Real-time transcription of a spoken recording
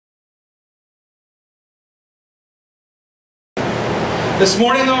This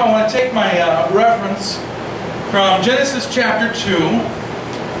morning, though, I want to take my reference from Genesis chapter 2.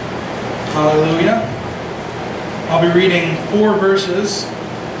 Hallelujah. I'll be reading 4 verses.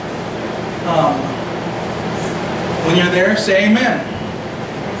 When you're there, say amen.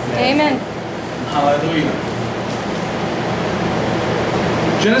 Amen. Hallelujah.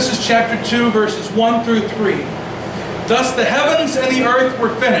 Genesis chapter 2, verses 1 through 3. Thus the heavens and the earth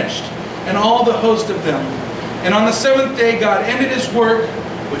were finished, and all the host of them. And on the 7th day God ended his work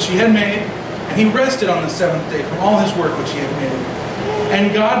which he had made, and he rested on the 7th day from all his work which he had made.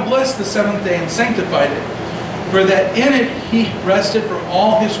 And God blessed the 7th day and sanctified it, for that in it he rested from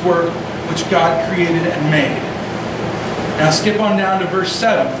all his work which God created and made. Now skip on down to verse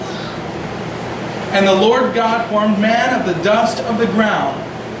 7. And the Lord God formed man of the dust of the ground,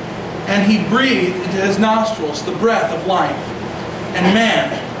 and he breathed into his nostrils the breath of life, and man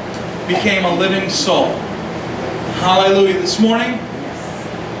became a living soul. Hallelujah. This morning,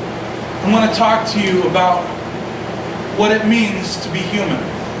 I'm going to talk to you about what it means to be human.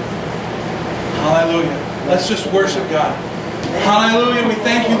 Hallelujah. Let's just worship God. Hallelujah. We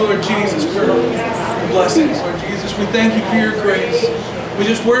thank you, Lord Jesus, for your blessings. Lord Jesus, we thank you for your grace. We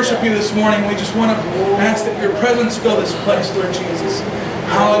just worship you this morning. We just want to ask that your presence fill this place, Lord Jesus.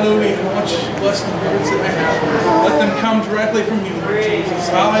 Hallelujah. I want you to bless the words that I have. Let them come directly from you, Lord Jesus.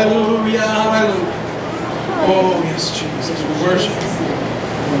 Hallelujah. Hallelujah. Oh, yes, Jesus. We worship you.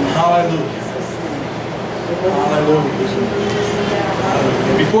 Hallelujah. Hallelujah.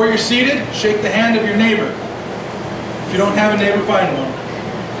 Hallelujah. Before you're seated, shake the hand of your neighbor. If you don't have a neighbor, find one.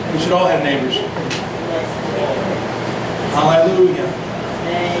 We should all have neighbors. Hallelujah.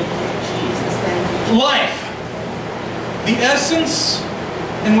 Life. The essence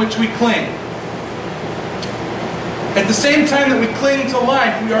in which we cling. At the same time that we cling to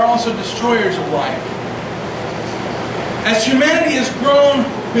life, we are also destroyers of life. As humanity has grown,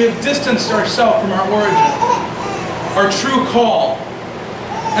 we have distanced ourselves from our origin, our true call,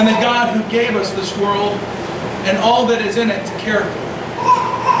 and the God who gave us this world and all that is in it to care for.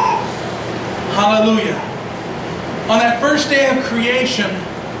 Hallelujah. On that first day of creation,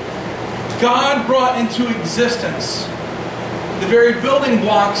 God brought into existence the very building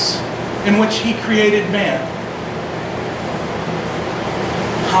blocks in which He created man.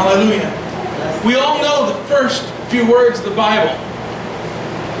 Hallelujah. We all know the first few words of the Bible.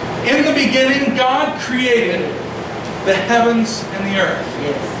 In the beginning, God created the heavens and the earth.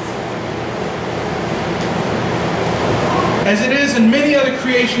 Yes. As it is in many other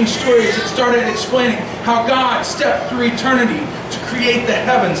creation stories, it started explaining how God stepped through eternity to create the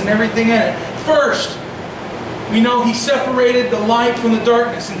heavens and everything in it. First, we know He separated the light from the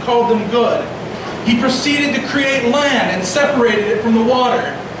darkness and called them good. He proceeded to create land and separated it from the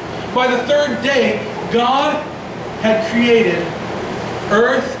water. By the 3rd day, God had created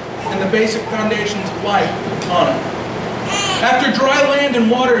earth and the basic foundations of life on it. After dry land and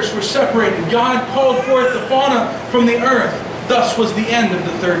waters were separated, God called forth the fauna from the earth. Thus was the end of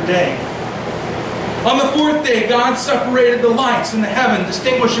the 3rd day. On the 4th day, God separated the lights in the heaven,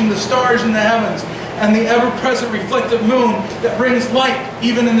 distinguishing the stars in the heavens and the ever-present reflective moon that brings light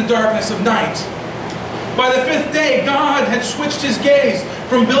even in the darkness of night. By the 5th day, God had switched His gaze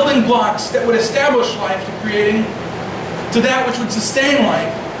from building blocks that would establish life to creating to that which would sustain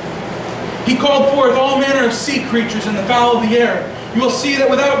life. He called forth all manner of sea creatures and the fowl of the air. You will see that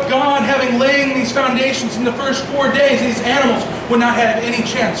without God having laid these foundations in the first 4 days, these animals would not have any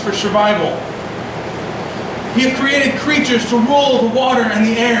chance for survival. He had created creatures to rule the water and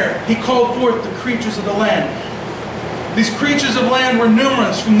the air. He called forth the creatures of the land. These creatures of land were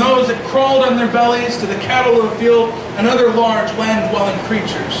numerous, from those that crawled on their bellies to the cattle of the field and other large land-dwelling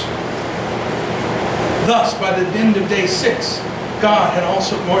creatures. Thus, by the end of day 6, God had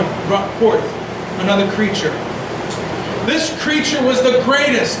also brought forth another creature. This creature was the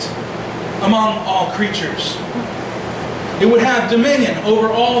greatest among all creatures. It would have dominion over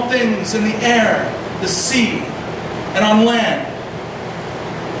all things in the air, the sea, and on land.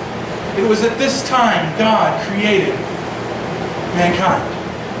 It was at this time God created mankind.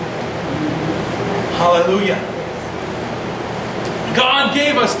 Hallelujah. God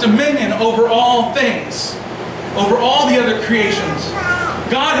gave us dominion over all things, over all the other creations.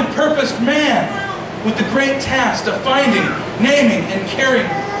 God had purposed man with the great task of finding, naming, and caring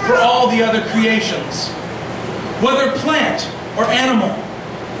for all the other creations. Whether plant or animal,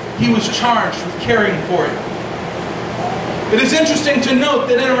 He was charged with caring for it. It is interesting to note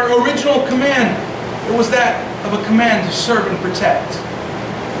that in our original command, it was that of a command to serve and protect.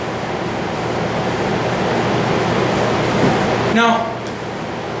 Now,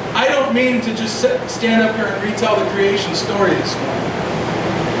 I don't don't mean to just stand up here and retell the creation story this morning,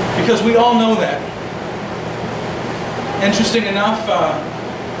 because we all know that. Interesting enough,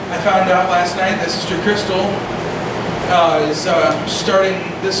 I found out last night that Sister Crystal is starting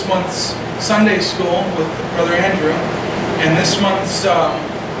this month's Sunday school with Brother Andrew, and this month's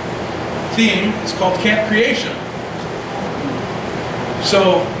theme is called Camp Creation.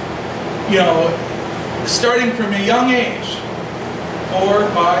 So, you know, starting from a young age, 4,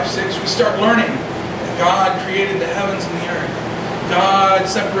 5, 6, we start learning that God created the heavens and the earth. God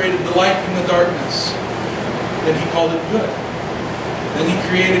separated the light from the darkness. Then He called it good. Then He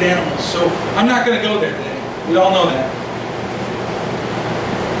created animals. So I'm not going to go there today. We all know that.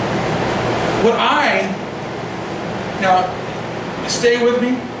 Now, stay with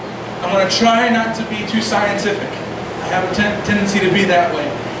me. I'm going to try not to be too scientific. I have a tendency to be that way.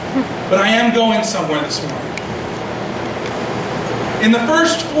 But I am going somewhere this morning. In the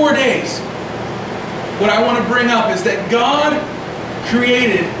first 4 days, what I want to bring up is that God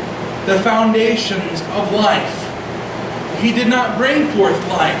created the foundations of life. He did not bring forth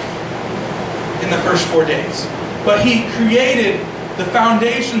life in the first 4 days, but He created the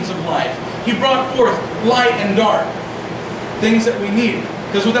foundations of life. He brought forth light and dark, things that we need.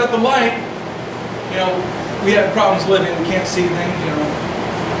 Because without the light, you know, we have problems living. We can't see things, you know.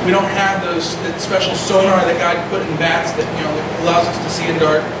 We don't have that special sonar that God put in bats that, you know, that allows us to see in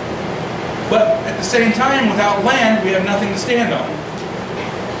dark. But at the same time, without land, we have nothing to stand on.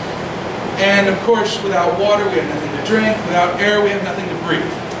 And of course, without water, we have nothing to drink. Without air, we have nothing to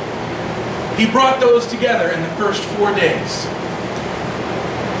breathe. He brought those together in the first 4 days.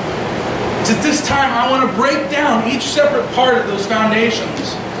 It's at this time I want to break down each separate part of those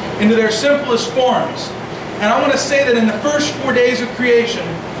foundations into their simplest forms. And I want to say that in the first 4 days of creation,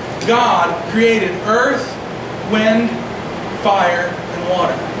 God created earth, wind, fire, and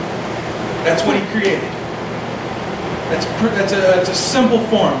water. That's what He created. That's a simple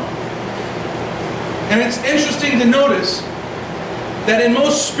form. And it's interesting to notice that in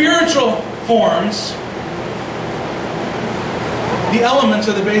most spiritual forms, the elements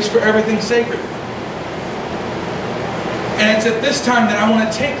are the base for everything sacred. And it's at this time that I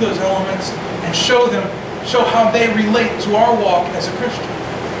want to take those elements and show how they relate to our walk as a Christian.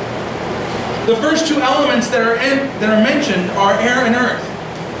 The first two elements that are mentioned are air and earth.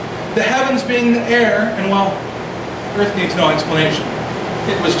 The heavens being the air, and well, earth needs no explanation.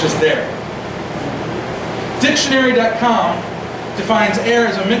 It was just there. Dictionary.com defines air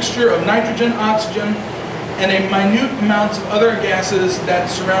as a mixture of nitrogen, oxygen, and a minute amounts of other gases that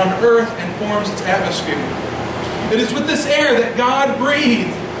surround Earth and forms its atmosphere. It is with this air that God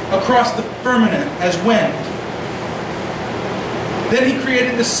breathed across the firmament as wind. Then He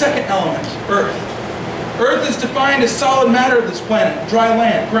created the second element, earth. Earth is defined as solid matter of this planet, dry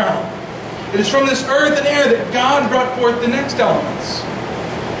land, ground. It is from this earth and air that God brought forth the next elements.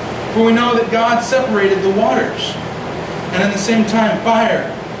 For we know that God separated the waters, and at the same time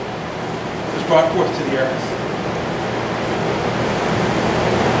fire was brought forth to the earth.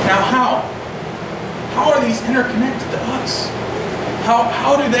 Now how are these interconnected to us?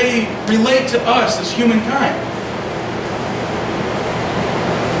 How do they relate to us as humankind?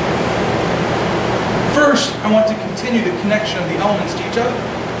 First, I want to continue the connection of the elements to each other.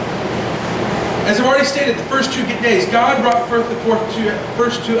 As I've already stated, the first 2 days, God brought forth the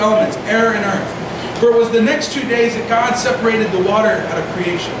first two elements, air and earth. For it was the next 2 days that God separated the water out of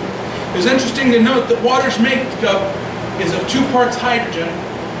creation. It was interesting to note that water's makeup is of 2 parts hydrogen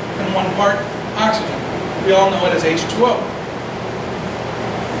and 1 part oxygen. We all know it as H2O.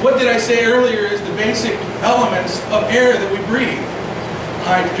 What did I say earlier is the basic elements of air that we breathe?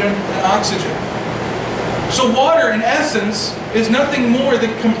 Hydrogen and oxygen. So water, in essence, is nothing more than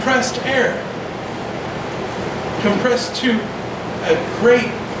compressed air. Compressed to a great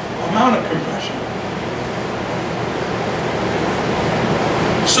amount of compression.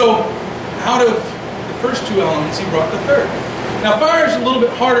 So, out of the first 2 elements, He brought the third. Now, fire is a little bit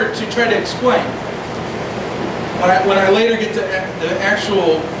harder to try to explain. When I later get to the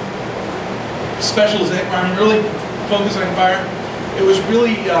actual specialization, where I'm really focusing on fire, it was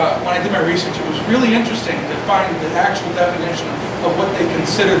really, when I did my research, it was really interesting to find the actual definition of what they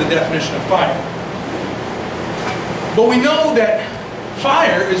consider the definition of fire. But we know that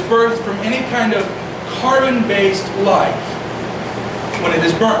fire is birthed from any kind of carbon-based life when it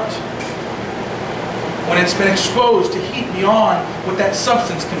is burnt. When it's been exposed to heat beyond what that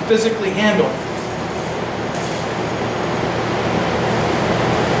substance can physically handle.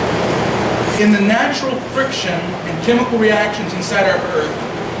 In the natural friction and chemical reactions inside our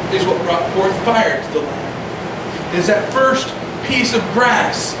earth is what brought forth fire to the land. It is that first piece of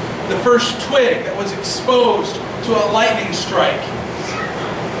grass the first twig that was exposed to a lightning strike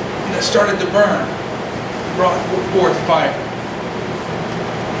and that started to burn, brought forth fire.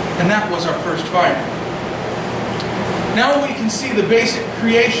 And that was our first fire. Now we can see the basic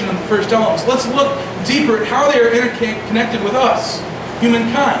creation of the first elements. Let's look deeper at how they are interconnected with us,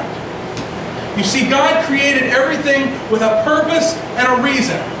 humankind. You see, God created everything with a purpose and a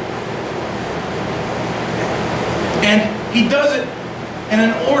reason. And He does it in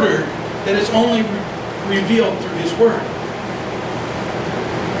an order that is only revealed through His Word.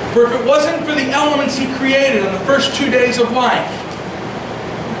 For if it wasn't for the elements He created on the first 2 days of life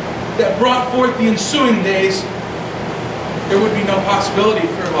that brought forth the ensuing days, there would be no possibility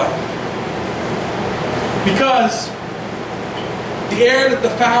for life. Because the air that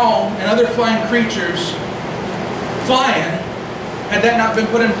the fowl and other flying creatures fly in, had that not been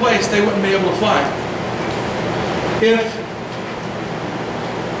put in place, they wouldn't be able to fly. If,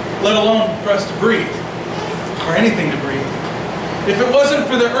 let alone for us to breathe, or anything to breathe, if it wasn't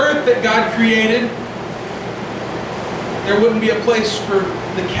for the earth that God created, there wouldn't be a place for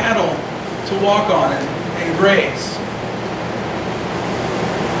the cattle to walk on and graze.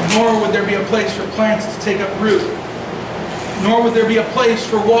 Nor would there be a place for plants to take up root. Nor would there be a place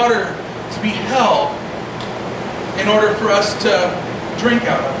for water to be held in order for us to drink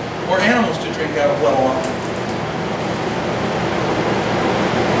out of, or animals to drink out of, let alone.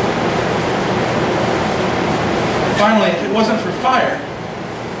 Finally, if it wasn't for fire,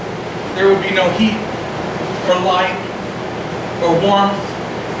 there would be no heat, or light, or warmth,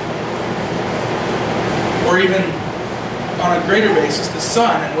 or even on a greater basis, the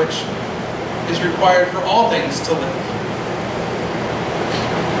sun, in which is required for all things to live.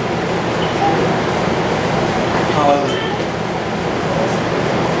 Hallelujah.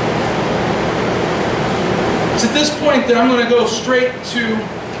 It's at this point that I'm going to go straight to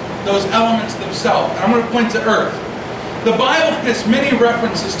those elements themselves. And I'm going to point to earth. The Bible has many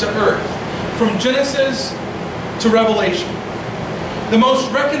references to earth, from Genesis to Revelation. The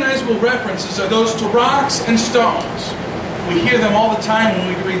most recognizable references are those to rocks and stones. We hear them all the time when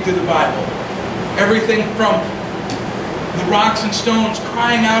we read through the Bible. Everything from the rocks and stones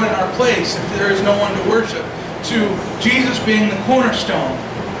crying out in our place if there is no one to worship, to Jesus being the cornerstone.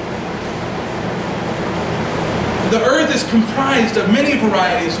 The earth is comprised of many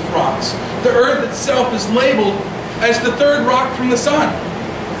varieties of rocks. The earth itself is labeled as the third rock from the sun.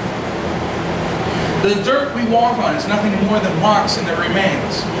 The dirt we walk on is nothing more than rocks and their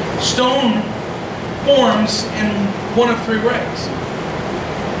remains. Stone forms in one of three ways.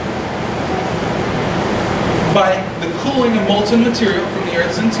 By the cooling of molten material from the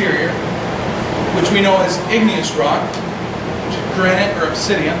earth's interior, which we know as igneous rock, which is granite or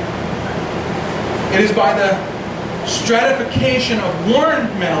obsidian. It is by the stratification of worn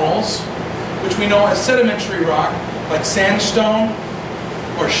minerals, which we know as sedimentary rock, like sandstone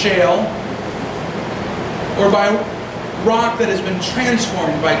or shale, or by rock that has been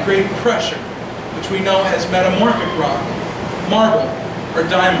transformed by great pressure, which we know as metamorphic rock, marble, or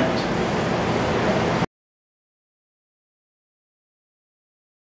diamond.